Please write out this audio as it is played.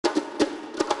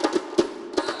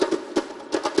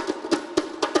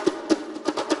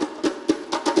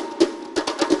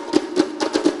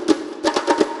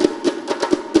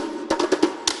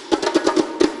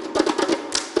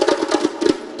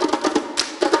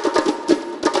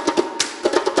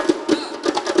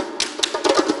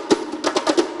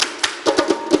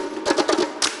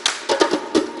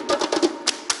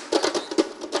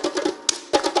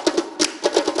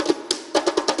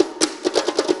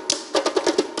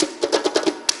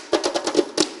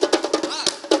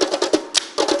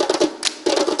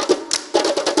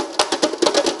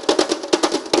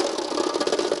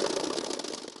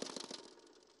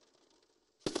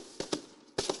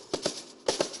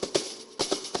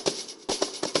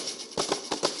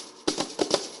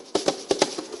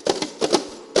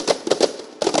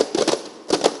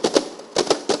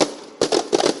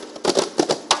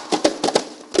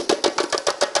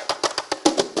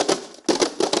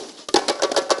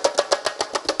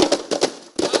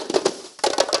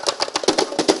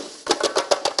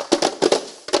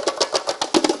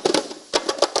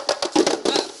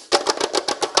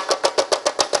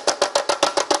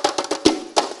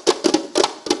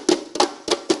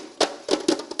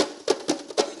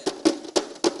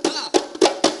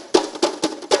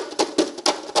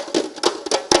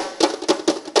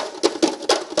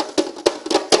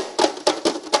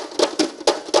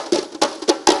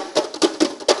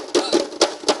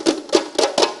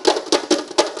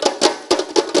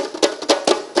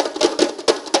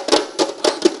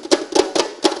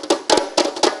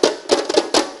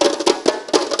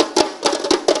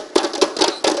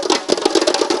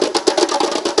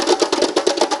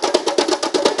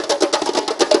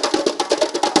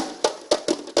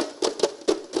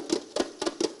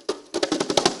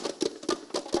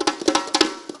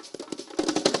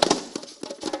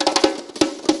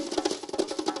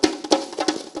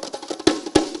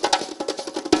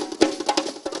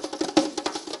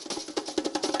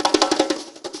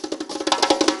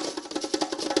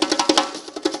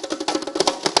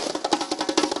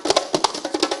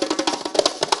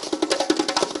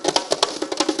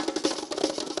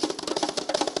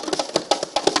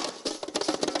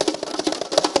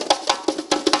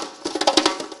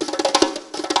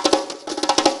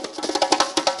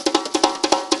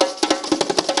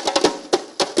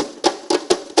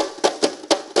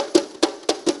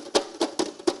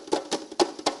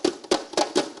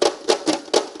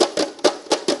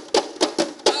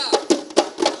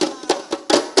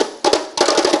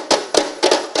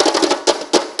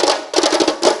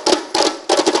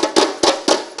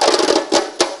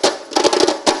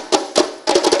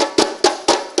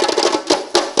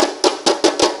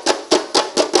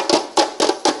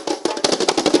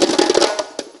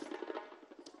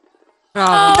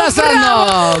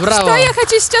Браво. Что я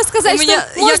хочу сейчас сказать?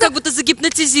 Я как будто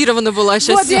загипнотизирована была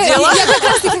сейчас Вот, сидела. я как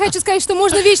раз таки хочу сказать, что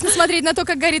можно вечно смотреть на то,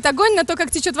 как горит огонь, на то,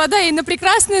 как течет вода, и на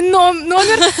прекрасный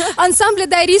номер ансамбля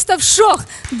дайристов «Шох».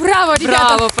 Браво,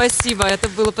 ребята! Браво, спасибо, это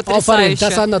было потрясающе.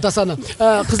 Tasanno.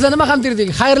 Qizlar nima ham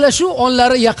derdik? Xayrlashuv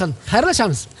onlari yaqin.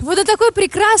 Xayrlashamiz. Вот на такой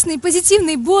прекрасной,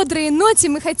 позитивной, бодрой ноте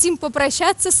мы хотим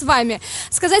попрощаться с вами.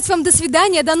 Сказать вам до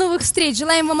свидания, до новых встреч.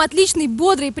 Желаем вам отличной,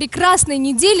 бодрой, прекрасной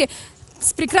недели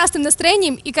с прекрасным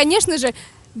настроением и, конечно же,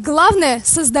 главное,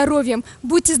 со здоровьем.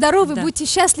 Будьте здоровы, будьте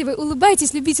счастливы,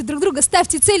 улыбайтесь, любите друг друга,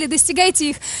 ставьте цели, достигайте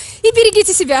их и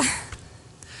берегите себя.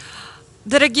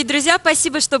 Дорогие друзья,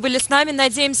 спасибо, что были с нами.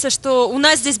 Надеемся, что у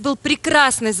нас здесь был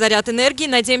прекрасный заряд энергии.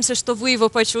 Надеемся, что вы его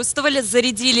почувствовали,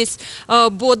 зарядились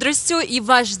бодростью, и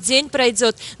ваш день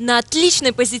пройдет на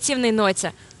отличной позитивной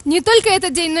ноте. Не только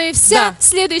этот день, но и вся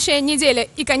следующая неделя.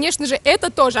 И, конечно же, это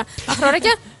тоже.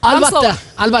 Ahroraga, вам слово.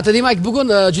 Albatta, demak, bugun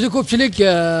juda ko'pchilik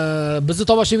bizni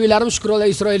tomoshabinlarimiz Shukrullo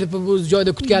Isroilov bu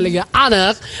joyda kutganligi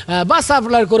aniq. Ba'zi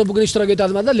safarlar ko'rib bugun ishtirok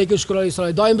etolmadilar, lekin Shukrullo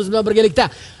Isroilov doim biz bilan birgalikda.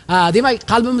 Demak,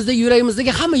 qalbimizdagi, yuragimizdagi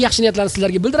hamma yaxshi niyatlarni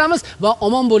sizlarga bildiramiz va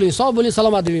omon bo'ling, sog' bo'ling,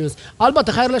 salomat deymiz.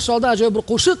 Albatta, xayrlashish oldin ajoyib bir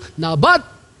qo'shiq, navbat.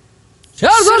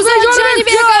 Sherzod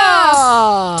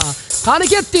Jo'nibekov. Qani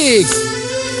ketdik.